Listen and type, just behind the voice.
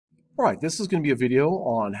All right, this is going to be a video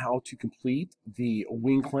on how to complete the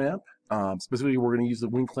wing clamp. Specifically, we're going to use the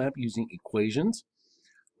wing clamp using equations.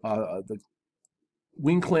 The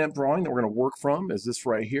wing clamp drawing that we're going to work from is this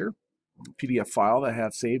right here, PDF file that I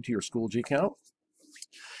have saved to your Schoology account.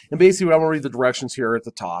 And basically, I'm going to read the directions here at the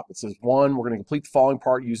top. It says, 1, we're going to complete the following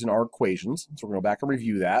part using our equations. So we're going to go back and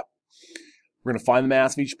review that. We're going to find the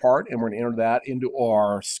mass of each part, and we're going to enter that into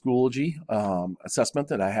our Schoology assessment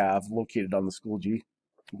that I have located on the Schoology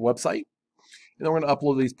website. And then we're going to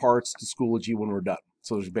upload these parts to Schoology when we're done.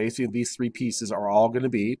 So there's basically these 3 pieces are all going to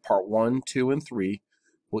be part 1, 2, and 3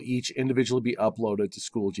 will each individually be uploaded to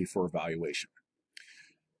Schoology for evaluation.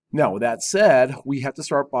 Now, with that said, we have to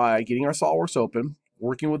start by getting our SOLIDWORKS open,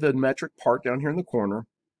 working with the metric part down here in the corner,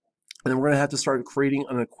 and then we're going to have to start creating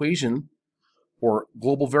an equation or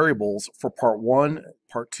global variables for part 1,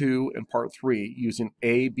 part 2, and part 3 using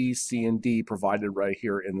A, B, C, and D provided right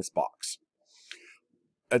here in this box.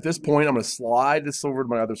 At this point, I'm going to slide this over to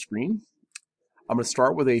my other screen. I'm going to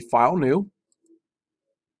start with a file new,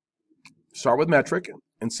 start with metric,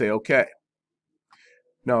 and say OK.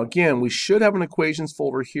 Now again, we should have an equations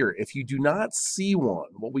folder here. If you do not see one,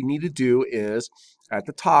 what we need to do is at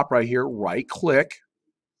the top right here, right click,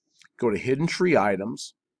 go to Hidden Tree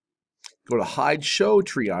Items, go to Hide Show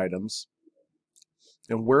Tree Items,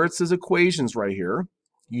 and where it says equations right here,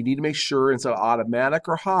 you need to make sure instead of automatic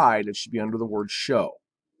or hide, it should be under the word show.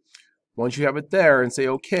 Once you have it there and say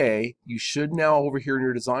OK, you should now over here in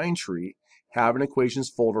your design tree have an equations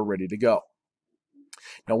folder ready to go.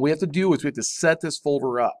 Now what we have to do is we have to set this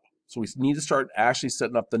folder up. So we need to start actually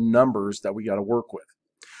setting up the numbers that we got to work with.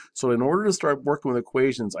 So in order to start working with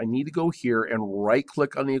equations, I need to go here and right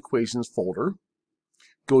click on the equations folder,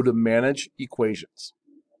 go to Manage Equations.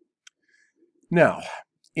 Now,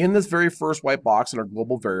 in this very first white box in our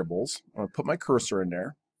global variables, I'm going to put my cursor in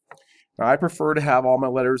there. Now, I prefer to have all my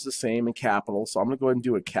letters the same in capital, so I'm going to go ahead and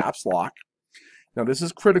do a caps lock. Now, this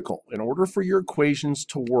is critical. In order for your equations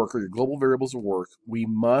to work or your global variables to work, we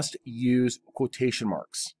must use quotation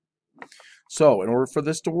marks. So, in order for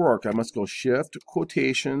this to work, I must go Shift,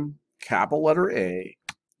 quotation, capital letter A,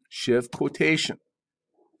 Shift, quotation,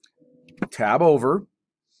 tab over.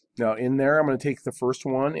 Now, in there, I'm going to take the first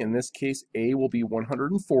one. In this case, A will be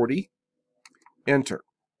 140. Enter.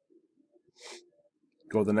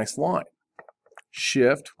 Go to the next line.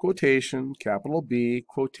 Shift, quotation, capital B,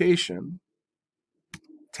 quotation,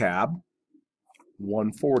 tab,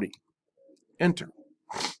 140. Enter.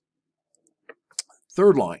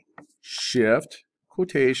 Third line. Shift,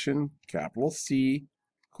 quotation, capital C,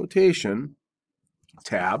 quotation,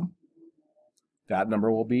 tab. That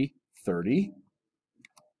number will be 30.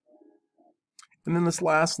 And then this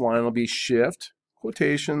last line will be Shift,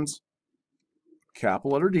 quotations,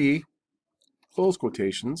 capital letter D, close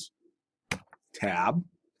quotations, tab,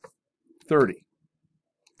 30.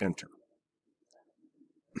 Enter.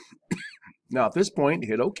 Now at this point,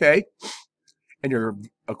 hit OK. And your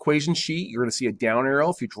equation sheet, you're going to see a down arrow.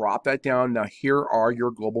 If you drop that down, now here are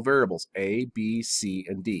your global variables, A, B, C,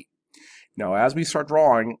 and D. Now as we start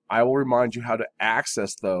drawing, I will remind you how to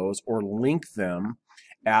access those or link them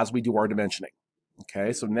as we do our dimensioning.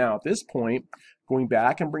 Okay, so now at this point, going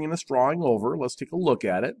back and bringing this drawing over, let's take a look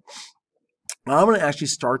at it. I'm going to actually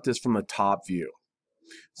start this from the top view.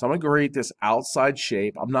 So I'm going to create this outside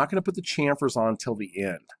shape. I'm not going to put the chamfers on until the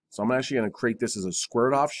end. So I'm actually going to create this as a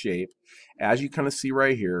squared off shape, as you kind of see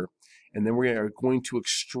right here. And then we are going to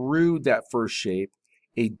extrude that first shape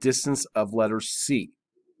a distance of letter C.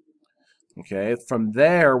 Okay, from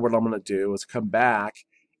there, what I'm going to do is come back,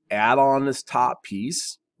 add on this top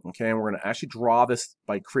piece. Okay, and we're going to actually draw this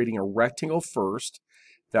by creating a rectangle first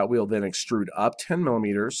that we'll then extrude up 10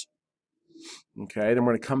 millimeters. Okay, then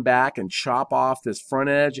we're going to come back and chop off this front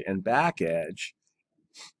edge and back edge,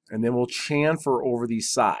 and then we'll chamfer over these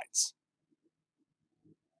sides.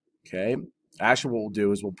 Okay, actually what we'll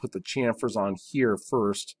do is we'll put the chamfers on here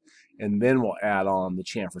first, and then we'll add on the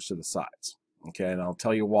chamfers to the sides. Okay, and I'll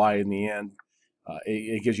tell you why in the end.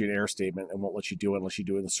 It gives you an error statement and won't let you do it unless you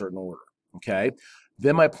do it in a certain order. Okay,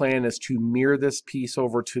 then my plan is to mirror this piece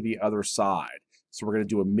over to the other side. So we're going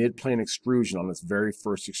to do a mid-plane extrusion on this very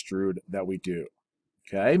first extrude that we do.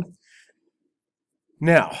 Okay.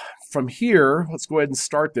 Now, from here, let's go ahead and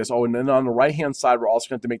start this. Oh, and then on the right-hand side, we're also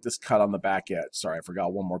going to have to make this cut on the back edge. Sorry, I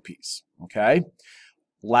forgot one more piece. Okay.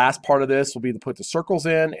 Last part of this will be to put the circles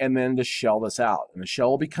in and then to shell this out. And the shell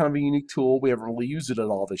will be kind of a unique tool. We haven't really used it at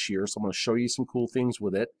all this year, so I'm going to show you some cool things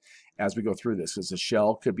with it as we go through this. Because the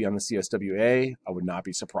shell could be on the CSWA, I would not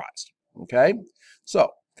be surprised. Okay, so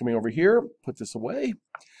coming over here, put this away.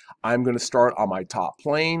 I'm going to start on my top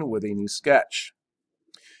plane with a new sketch.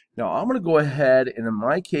 Now I'm going to go ahead, and in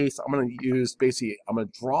my case, I'm going to use basically, I'm going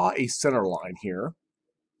to draw a center line here,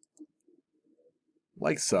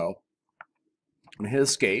 like so. I'm going to hit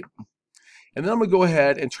escape. And then I'm going to go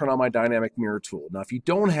ahead and turn on my dynamic mirror tool. Now, if you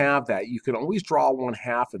don't have that, you can always draw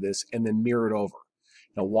 1/2 of this and then mirror it over.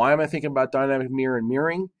 Now, why am I thinking about dynamic mirror and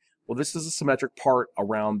mirroring? Well, this is a symmetric part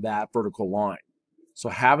around that vertical line. So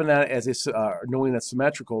having that as knowing that's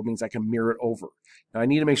symmetrical means I can mirror it over. Now, I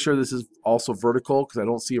need to make sure this is also vertical because I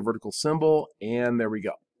don't see a vertical symbol, and there we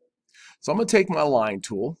go. So I'm going to take my line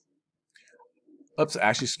tool. Oops,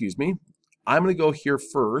 actually, excuse me. I'm going to go here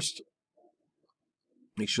first.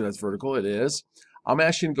 Make sure that's vertical. It is. I'm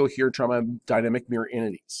actually going to go here and try my dynamic mirror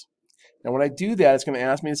entities. Now, when I do that, it's going to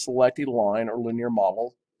ask me to select a line or linear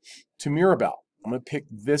model to mirror about. I'm going to pick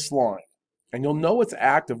this line. And you'll know it's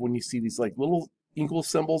active when you see these like little equal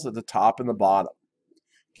symbols at the top and the bottom.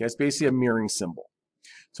 Okay, it's basically a mirroring symbol.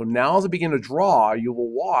 So now as I begin to draw, you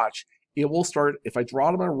will watch, it will start, if I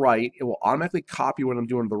draw to my right, it will automatically copy what I'm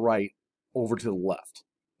doing to the right over to the left.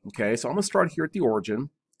 Okay, so I'm going to start here at the origin.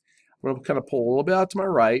 I'm going to kind of pull a little bit out to my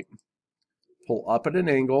right, pull up at an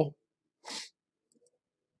angle,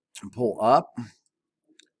 and pull up,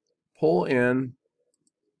 pull in,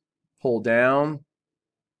 pull down,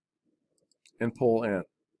 and pull in.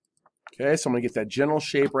 Okay, so I'm going to get that general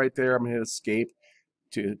shape right there. I'm going to hit escape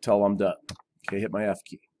until I'm done. Okay, hit my F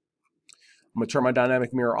key. I'm going to turn my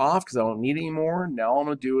dynamic mirror off because I don't need it anymore. Now all I'm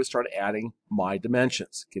going to do is start adding my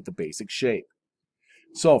dimensions, get the basic shape.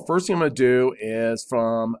 So first thing I'm going to do is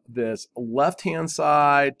from this left-hand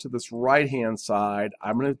side to this right-hand side,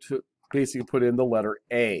 I'm going to basically put in the letter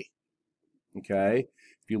A. Okay,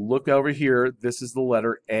 if you look over here, this is the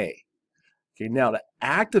letter A. Okay, now to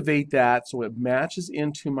activate that so it matches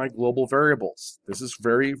into my global variables, this is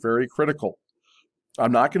very, very critical.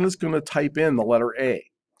 I'm not just going to type in the letter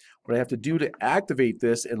A. What I have to do to activate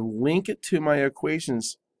this and link it to my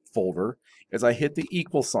equations folder is I hit the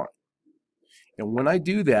equal sign. And when I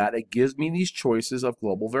do that, it gives me these choices of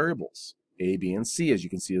global variables, A, B, and C, as you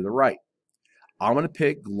can see to the right. I'm going to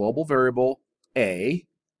pick global variable A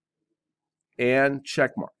and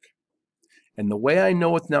check mark. And the way I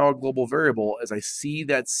know it's now a global variable is I see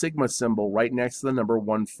that sigma symbol right next to the number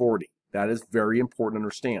 140. That is very important to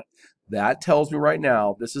understand. That tells me right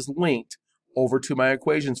now this is linked over to my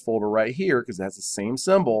equations folder right here because that's the same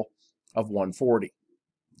symbol of 140.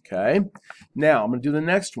 Okay, now I'm going to do the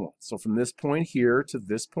next one. So from this point here to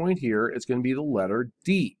this point here, it's going to be the letter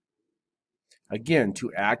D. Again,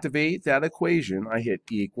 to activate that equation, I hit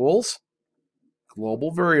equals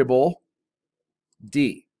global variable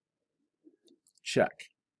D. Check.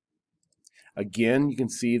 Again, you can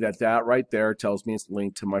see that right there tells me it's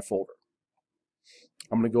linked to my folder.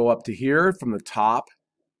 I'm going to go up to here from the top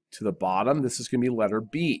to the bottom. This is going to be letter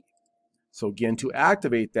B. So again, to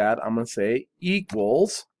activate that, I'm going to say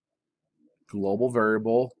equals global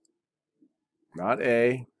variable, not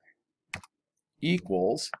A,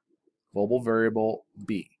 equals global variable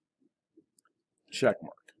B. Check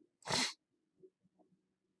mark.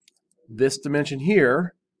 This dimension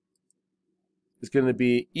here is going to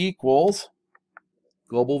be equals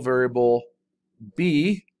global variable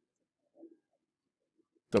B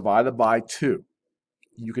divided by 2.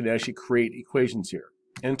 You can actually create equations here.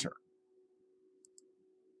 Enter.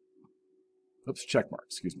 Oops, check mark,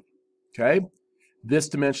 excuse me. Okay, this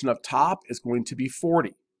dimension up top is going to be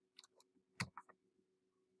 40.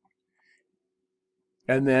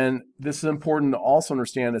 And then this is important to also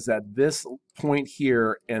understand is that this point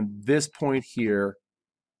here and this point here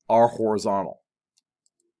are horizontal.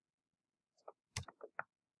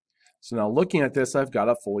 So now looking at this, I've got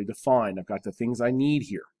it fully defined. I've got the things I need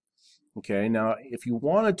here. Okay, now if you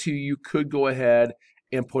wanted to, you could go ahead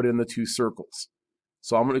and put in the 2 circles.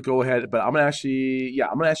 So I'm going to go ahead, but I'm going to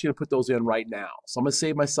actually put those in right now. So I'm going to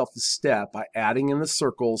save myself the step by adding in the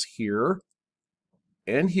circles here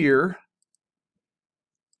and here.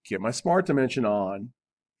 Get my smart dimension on.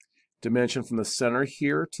 Dimension from the center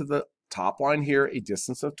here to the top line here, a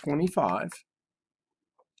distance of 25.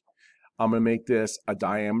 I'm going to make this a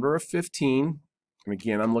diameter of 15. And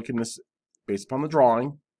again, I'm looking at this based upon the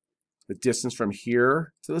drawing. The distance from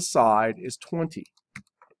here to the side is 20.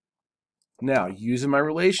 Now, using my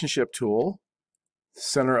relationship tool,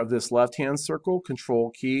 center of this left-hand circle, control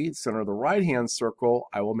key, center of the right-hand circle,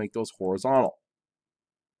 I will make those horizontal.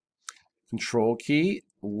 Control key,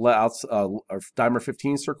 diameter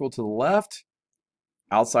 15 circle to the left,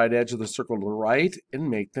 outside edge of the circle to the right, and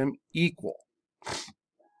make them equal.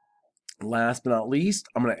 Last but not least,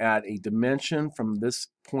 I'm going to add a dimension from this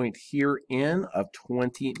point here in of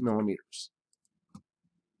 20 millimeters.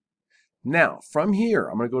 Now, from here,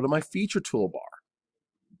 I'm going to go to my feature toolbar.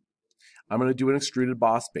 I'm going to do an extruded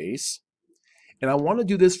boss base. And I want to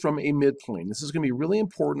do this from a midplane. This is going to be really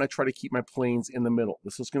important. I try to keep my planes in the middle.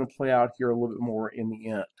 This is going to play out here a little bit more in the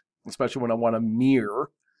end, especially when I want to mirror,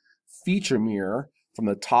 feature mirror from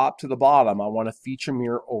the top to the bottom. I want to feature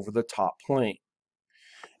mirror over the top plane.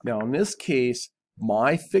 Now in this case,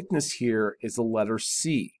 my thickness here is the letter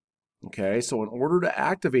C. Okay, so in order to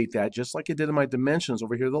activate that, just like I did in my dimensions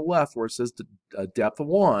over here to the left where it says depth of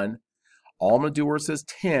 1, all I'm going to do where it says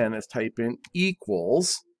 10 is type in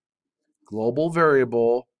equals global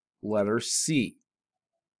variable letter C.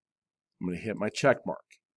 I'm going to hit my check mark.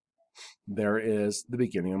 There is the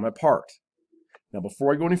beginning of my part. Now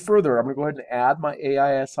before I go any further, I'm going to go ahead and add my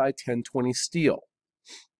AISI 1020 steel.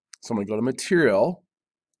 So I'm going to go to Material,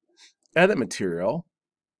 Edit Material,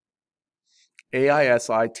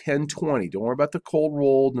 AISI 1020. Don't worry about the cold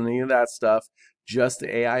rolled and any of that stuff, just the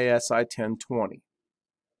AISI 1020.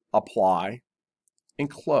 Apply and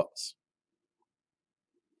close.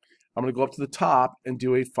 I'm going to go up to the top and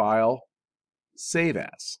do a file save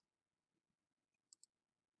as.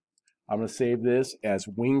 I'm going to save this as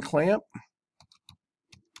wing clamp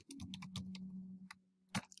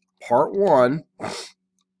part 1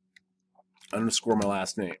 underscore my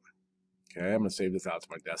last name. Okay, I'm going to save this out to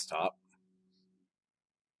my desktop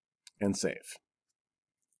and save.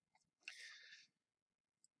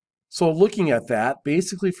 So looking at that,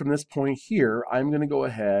 basically from this point here, I'm going to go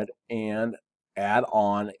ahead and add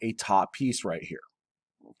on a top piece right here.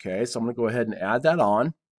 Okay, so I'm going to go ahead and add that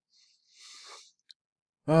on.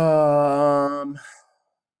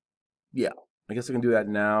 Yeah, I guess I can do that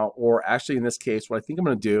now. Or actually in this case, what I think I'm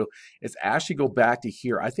going to do is actually go back to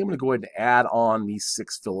here. I think I'm going to go ahead and add on these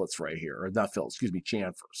 6 fillets right here. Or not fillets, excuse me,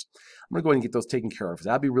 chamfers. I'm going to go ahead and get those taken care of because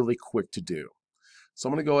that'd be really quick to do. So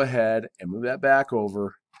I'm going to go ahead and move that back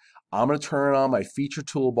over. I'm going to turn on my feature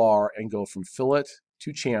toolbar and go from fillet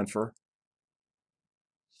to chamfer.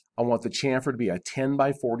 I want the chamfer to be a 10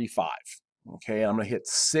 by 45. Okay, and I'm going to hit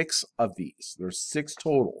 6 of these. There's 6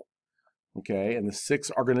 total. Okay, and the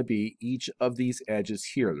 6 are going to be each of these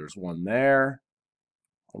edges here. There's one there.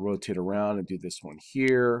 I'll rotate around and do this one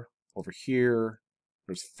here, over here.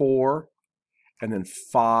 There's 4, and then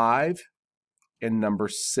 5, and number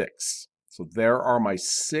 6. So there are my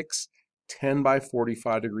 6 10 by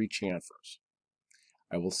 45 degree chamfers.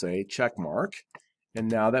 I will say check mark, and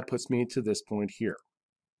now that puts me to this point here.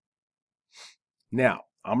 Now,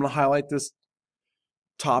 I'm going to highlight this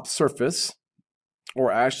top surface, or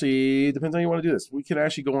actually, depends on how you want to do this. We can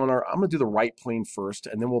actually go on I'm going to do the right plane first,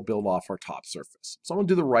 and then we'll build off our top surface. So I'm going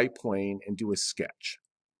to do the right plane and do a sketch.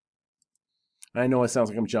 And I know it sounds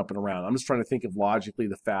like I'm jumping around. I'm just trying to think of logically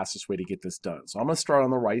the fastest way to get this done. So I'm going to start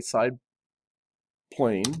on the right side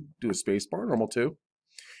plane, do a space bar, normal 2.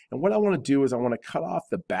 And what I want to do is I want to cut off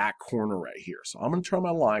the back corner right here. So I'm going to turn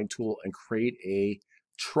my line tool and create a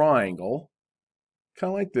triangle,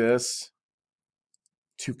 kind of like this,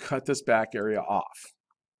 to cut this back area off.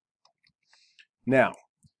 Now,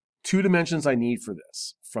 2 dimensions I need for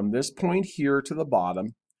this. From this point here to the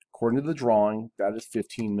bottom, according to the drawing, that is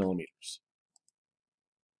 15 millimeters.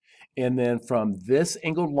 And then from this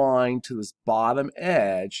angled line to this bottom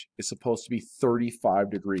edge is supposed to be 35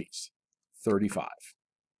 degrees. 35.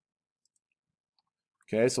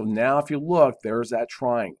 Okay, so now if you look, there's that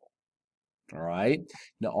triangle. All right,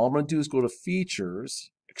 now all I'm going to do is go to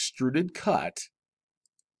Features, Extruded Cut,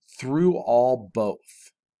 through all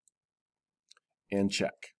both, and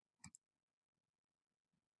check.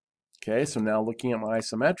 Okay, so now looking at my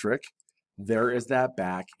isometric, there is that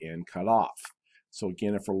back end cut off. So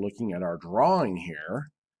again, if we're looking at our drawing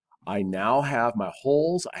here, I now have my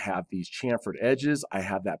holes, I have these chamfered edges, I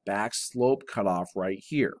have that back slope cut off right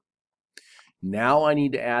here. Now I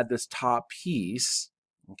need to add this top piece,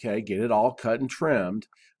 okay, get it all cut and trimmed,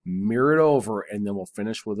 mirror it over, and then we'll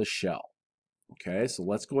finish with a shell. Okay, so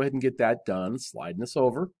let's go ahead and get that done, sliding this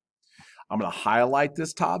over. I'm going to highlight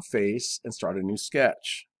this top face and start a new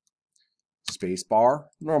sketch. Space bar,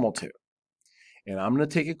 normal 2. And I'm going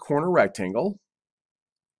to take a corner rectangle.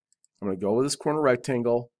 I'm going to go with this corner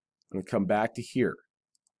rectangle. I'm going to come back to here.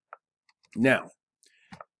 Now,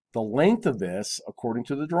 the length of this, according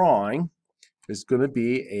to the drawing, is going to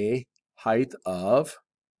be a height of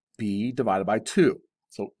b divided by 2.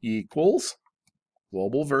 So equals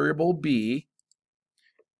global variable b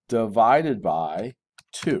divided by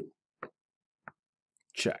 2.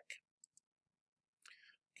 Check.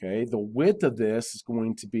 Okay, the width of this is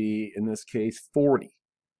going to be, in this case, 40.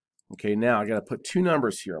 Okay, now I got to put 2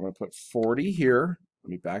 numbers here. I'm going to put 40 here. Let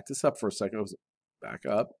me back this up for a second. Back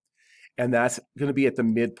up. And that's going to be at the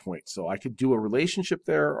midpoint. So I could do a relationship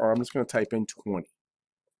there, or I'm just going to type in 20.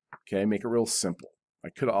 Okay, make it real simple. I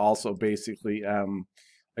could have also basically,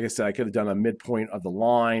 like I said, I could have done a midpoint of the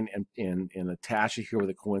line and attach it here with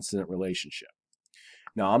a coincident relationship.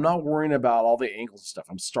 Now, I'm not worrying about all the angles and stuff.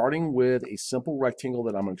 I'm starting with a simple rectangle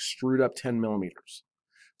that I'm going to extrude up 10 millimeters.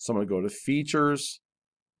 So I'm going to go to Features,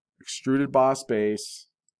 Extruded Boss Base,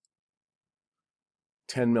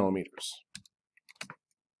 10 millimeters,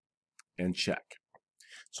 and check.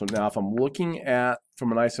 So now if I'm looking at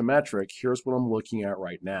from an isometric, here's what I'm looking at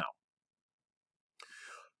right now.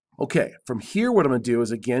 Okay, from here what I'm going to do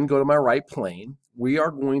is again go to my right plane. We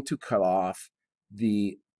are going to cut off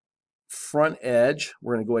the front edge.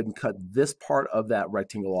 We're going to go ahead and cut this part of that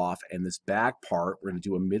rectangle off, and this back part we're going to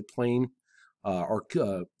do a mid-plane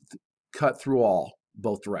cut through all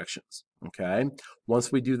both directions. Okay,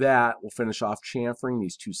 once we do that, we'll finish off chamfering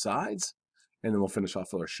these two sides, and then we'll finish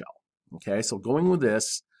off with our shell. Okay, so going with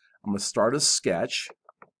this, I'm going to start a sketch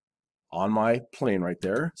on my plane right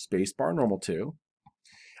there, spacebar, normal 2.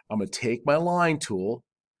 I'm going to take my line tool,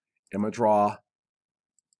 and I'm going to draw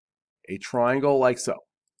a triangle like so.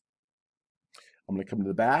 I'm going to come to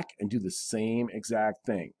the back and do the same exact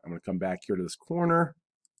thing. I'm going to come back here to this corner,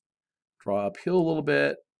 draw uphill a little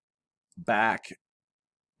bit, back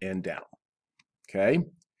and down. Okay,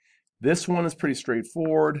 this one is pretty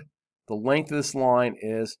straightforward. The length of this line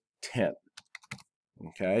is 10.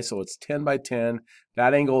 Okay, so it's 10 by 10.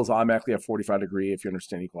 That angle is automatically a 45 degree if you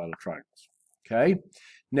understand equilateral triangles. Okay,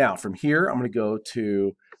 now from here, I'm going to go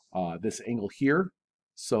to this angle here.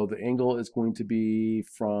 So the angle is going to be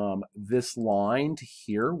from this line to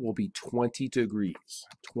here will be 20 degrees,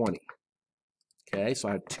 20. Okay, so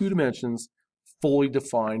I have 2 dimensions, fully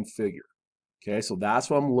defined figure. Okay, so that's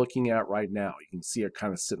what I'm looking at right now. You can see it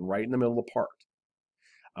kind of sitting right in the middle of the part.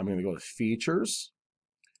 I'm going to go to Features,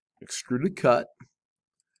 Extruded Cut,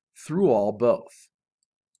 Through All, both.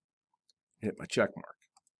 Hit my check mark.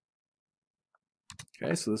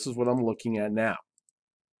 Okay, so this is what I'm looking at now.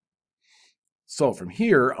 So from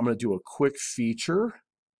here, I'm going to do a quick feature,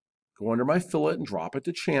 go under my fillet and drop it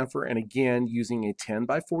to chamfer. And again, using a 10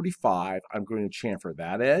 by 45, I'm going to chamfer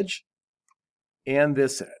that edge and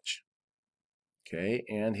this edge. Okay,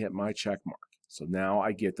 and hit my check mark. So now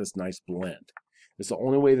I get this nice blend. It's the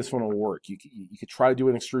only way this one will work. You could try to do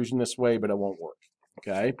an extrusion this way, but it won't work.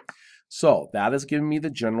 Okay, so that is giving me the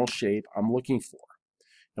general shape I'm looking for.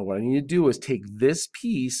 Now what I need to do is take this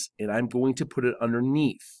piece and I'm going to put it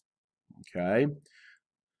underneath. Okay.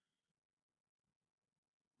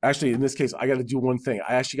 Actually, in this case, I got to do one thing.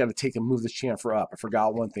 I actually got to take and move this chamfer up. I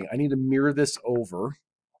forgot one thing. I need to mirror this over,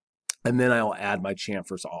 and then I'll add my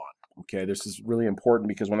chamfers on. Okay, this is really important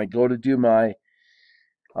because when I go to do my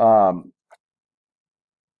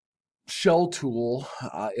shell tool,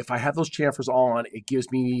 if I have those chamfers on, it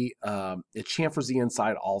gives me, it chamfers the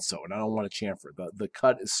inside also, and I don't want to chamfer. The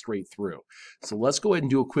cut is straight through. So let's go ahead and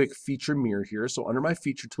do a quick feature mirror here. So under my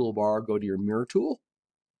feature toolbar, go to your mirror tool.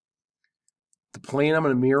 The plane I'm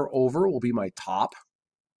going to mirror over will be my top.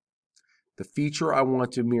 The feature I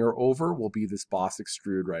want to mirror over will be this Boss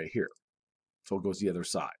Extrude right here. So it goes the other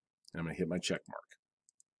side. And I'm going to hit my check mark.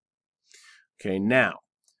 Okay, now,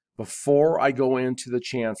 before I go into the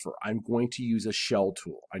chamfer, I'm going to use a shell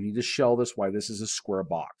tool. I need to shell this while this is a square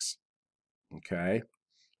box. Okay.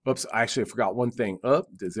 Oops, actually I forgot one thing.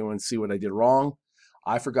 Does anyone see what I did wrong?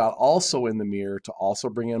 I forgot also in the mirror to also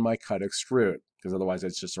bring in my cut extrude, because otherwise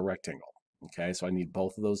it's just a rectangle. Okay, so I need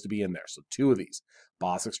both of those to be in there. So 2 of these,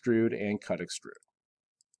 Boss Extrude and Cut Extrude.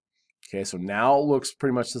 Okay, so now it looks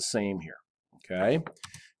pretty much the same here. Okay,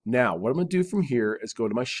 now what I'm going to do from here is go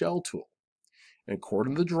to my shell tool. And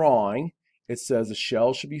according to the drawing, it says the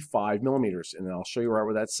shell should be 5 millimeters. And I'll show you right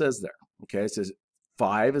where that says there. Okay, it says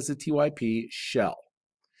 5 is the TYP shell.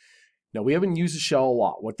 Now we haven't used the shell a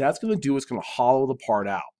lot. What that's going to do is going to hollow the part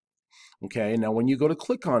out. Okay, now when you go to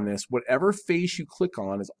click on this, whatever face you click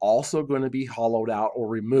on is also going to be hollowed out or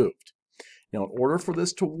removed. Now, in order for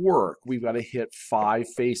this to work, we've got to hit 5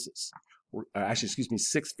 faces. Actually, excuse me,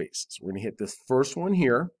 6 faces. We're going to hit this first one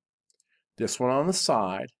here, this one on the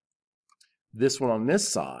side, this one on this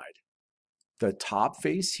side, the top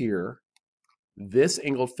face here, this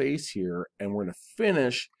angled face here, and we're going to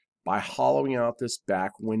finish by hollowing out this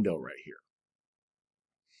back window right here.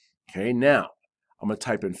 Okay, now, I'm going to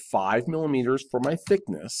type in 5 millimeters for my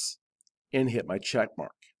thickness and hit my check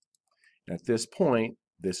mark. And at this point,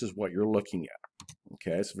 this is what you're looking at.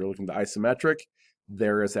 Okay, so if you're looking at the isometric,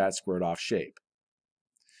 there is that squared off shape.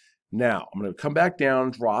 Now, I'm going to come back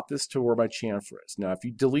down, drop this to where my chamfer is. Now, if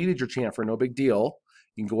you deleted your chamfer, no big deal.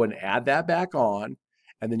 You can go ahead and add that back on,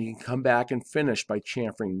 and then you can come back and finish by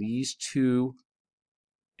chamfering these 2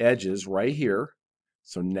 edges right here.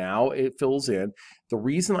 So now it fills in. The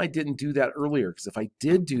reason I didn't do that earlier, because if I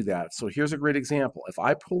did do that, so here's a great example. If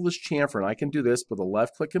I pull this chamfer, and I can do this with a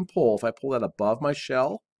left click and pull, if I pull that above my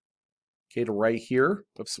shell, okay, to right here,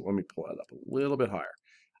 oops, let me pull that up a little bit higher.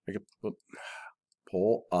 I can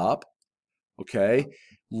pull up, okay?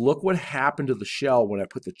 Look what happened to the shell when I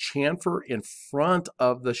put the chamfer in front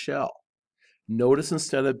of the shell. Notice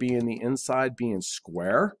instead of being the inside being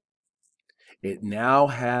square, it now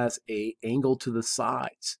has an angle to the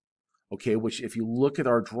sides, okay, which if you look at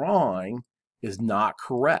our drawing is not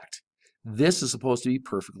correct. This is supposed to be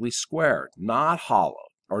perfectly squared, not hollow,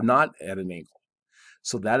 or not at an angle.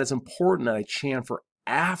 So that is important that I chamfer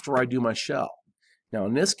after I do my shell. Now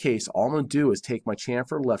in this case, all I'm going to do is take my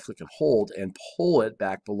chamfer, left click and hold, and pull it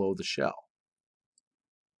back below the shell.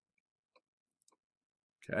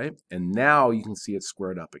 Okay, and now you can see it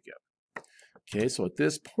squared up again. Okay, so at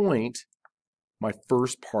this point, my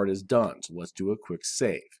first part is done. So let's do a quick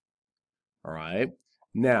save. All right,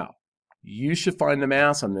 now you should find the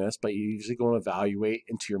mass on this, but you're usually going to evaluate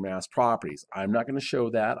into your mass properties. I'm not going to show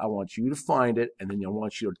that. I want you to find it, and then I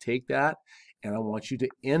want you to take that, and I want you to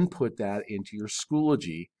input that into your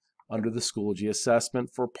Schoology under the Schoology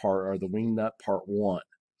assessment for the wing nut part 1.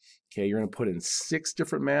 Okay, you're going to put in 6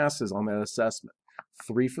 different masses on that assessment.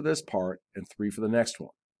 3 for this part and 3 for the next one.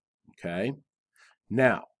 Okay,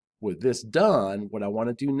 now with this done, what I want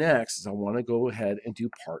to do next is I want to go ahead and do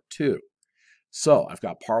part 2. So I've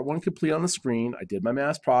got part 1 complete on the screen. I did my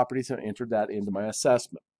mass properties and entered that into my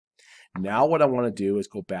assessment. Now what I want to do is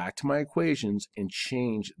go back to my equations and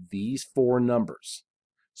change these 4 numbers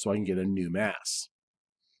so I can get a new mass.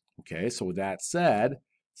 Okay, so with that said,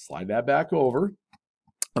 slide that back over.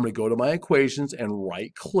 I'm going to go to my equations and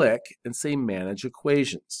right click and say manage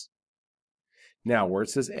equations. Now where it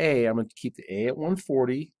says A, I'm going to keep the A at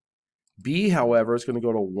 140. B, however, is going to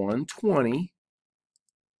go to 120.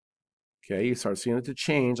 Okay, you start seeing it to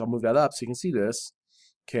change. I'll move that up so you can see this.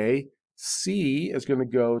 Okay, C is going to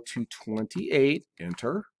go to 28,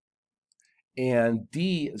 enter. And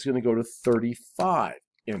D is going to go to 35,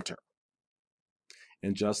 enter.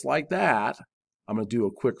 And just like that, I'm going to do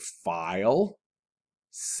a quick file,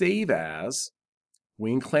 save as,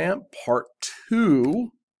 wing clamp part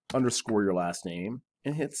 2, underscore your last name,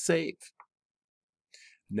 and hit save.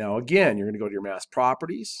 Now again, you're going to go to your mass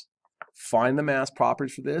properties, find the mass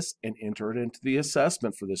properties for this, and enter it into the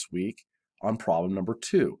assessment for this week on problem number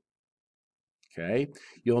 2. Okay.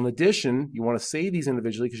 In addition, you want to save these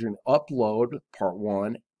individually because you're going to upload part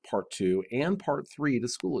 1, part 2, and part 3 to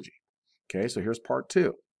Schoology. Okay, so here's part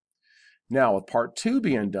 2. Now with part 2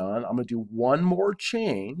 being done, I'm going to do one more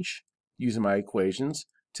change using my equations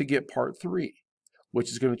to get part 3, which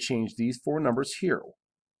is going to change these 4 numbers here.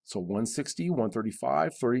 So 160,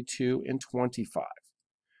 135, 32, and 25.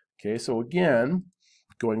 Okay, so again,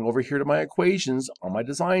 going over here to my equations on my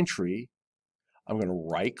design tree, I'm going to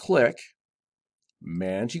right click,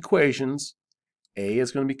 manage equations. A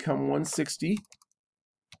is going to become 160,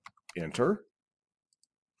 enter.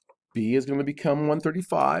 B is going to become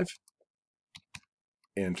 135,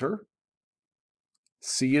 enter.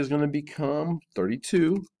 C is going to become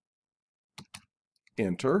 32,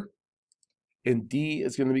 enter. And D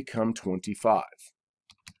is going to become 25,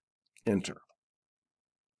 enter.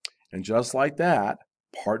 And just like that,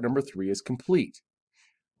 part number 3 is complete.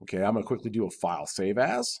 Okay, I'm going to quickly do a file save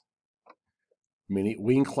as, mini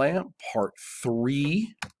wing clamp part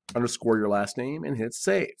 3, underscore your last name, and hit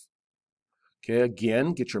save. Okay,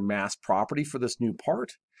 again, get your mass property for this new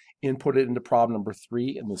part, input it into problem number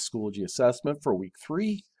 3 in the Schoology assessment for week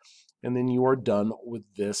 3, and then you are done with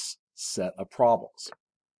this set of problems.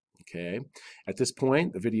 Okay, at this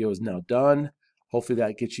point, the video is now done. Hopefully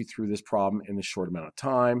that gets you through this problem in a short amount of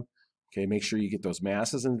time. Okay, make sure you get those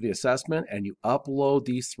masses into the assessment and you upload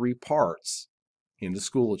these 3 parts into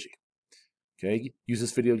Schoology. Okay, use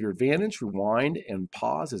this video to your advantage, rewind and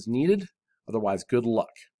pause as needed. Otherwise, good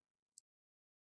luck.